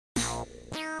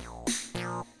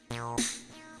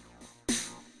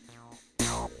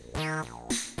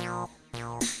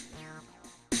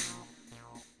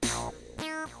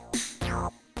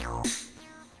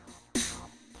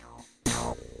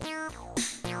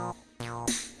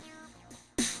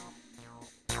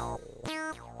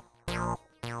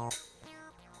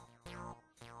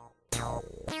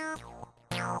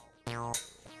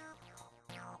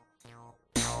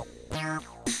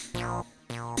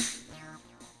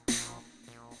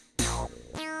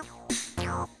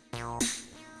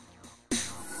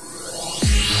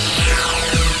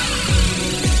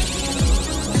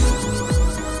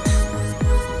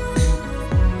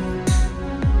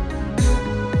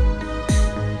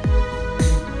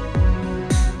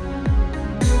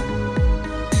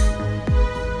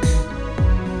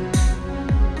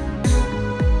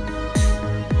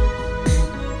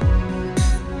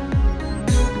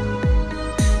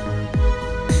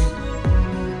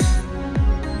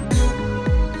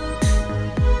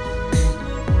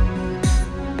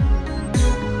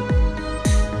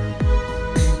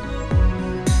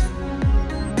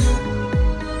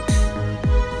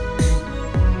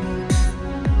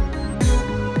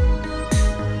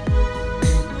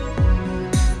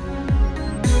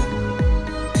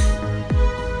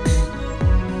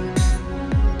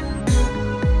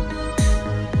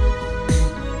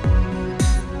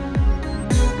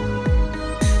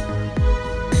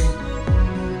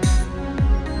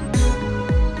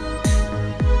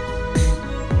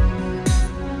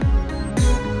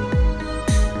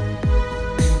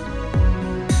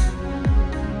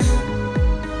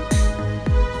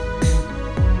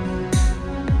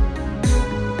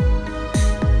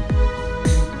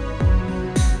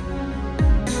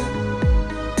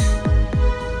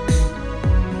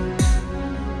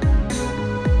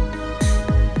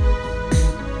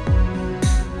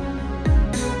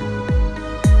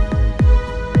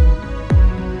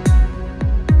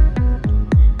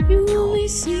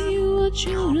what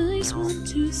your eyes want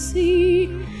to see.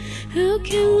 How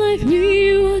can life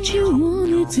be what you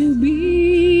want it to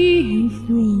be?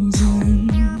 You're frozen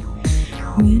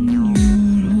when your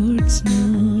heart's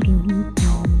not open.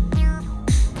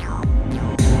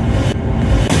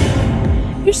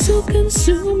 You're so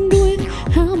consumed with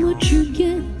how much you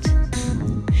get.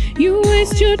 You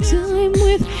waste your time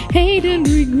with hate and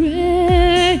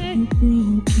regret. You're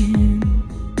broken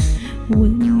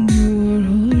when your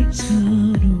heart's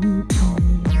not open.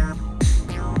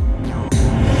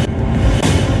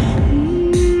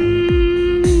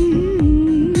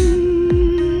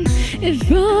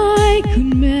 If I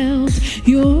could melt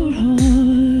your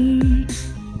heart,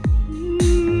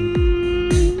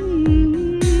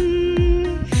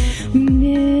 we'd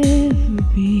never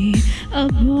be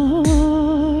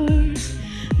apart.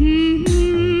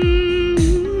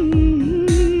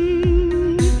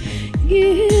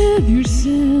 Give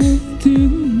yourself to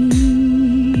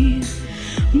me.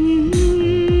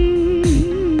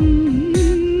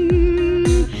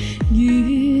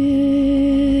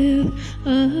 Give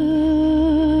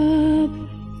up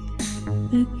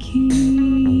the key.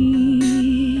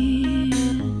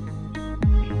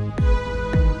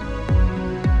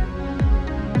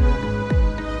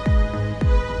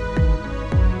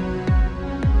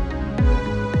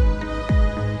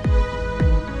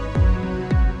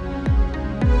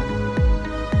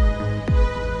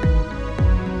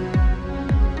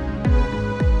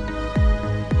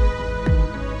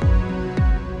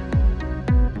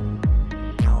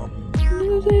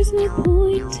 There's no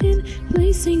point in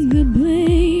placing the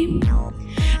blame,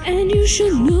 and you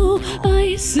should know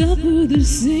I suffer the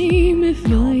same. If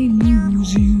I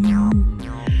lose you,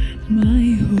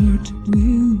 my heart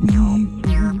will be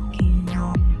broken.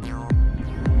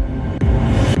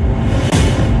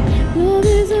 Love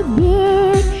is a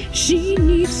bird, she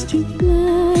needs to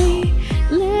fly.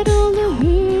 Let all the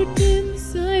hurt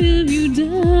inside of you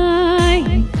die.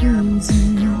 I'm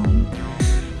frozen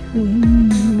when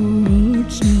your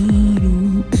heart's not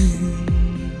open.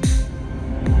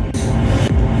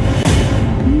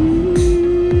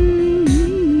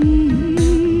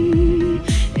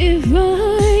 If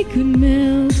I could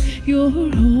melt your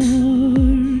heart,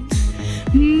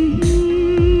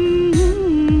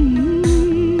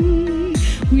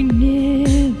 we'd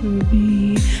never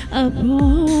be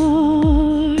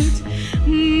apart.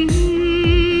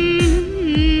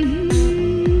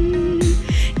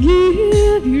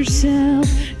 Give yourself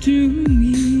to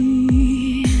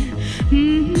me.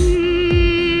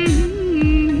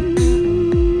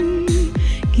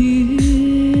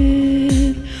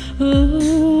 Give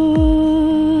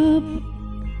up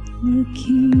the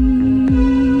key.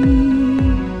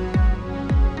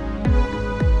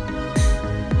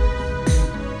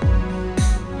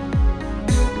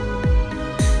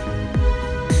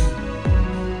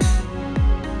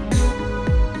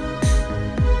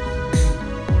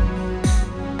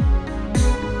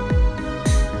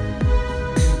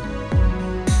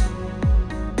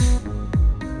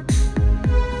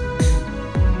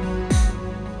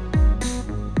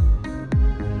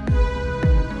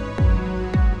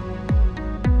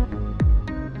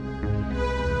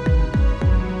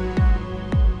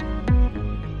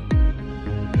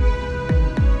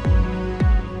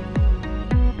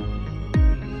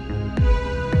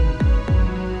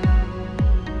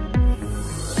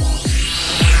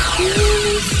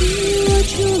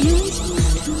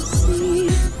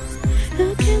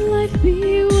 might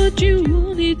be what you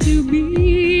want it to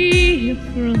be,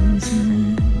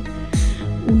 frozen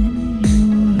when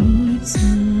your heart's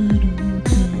not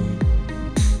open.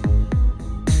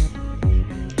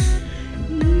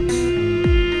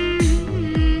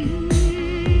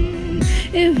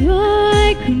 If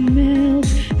I could melt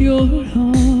your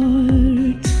heart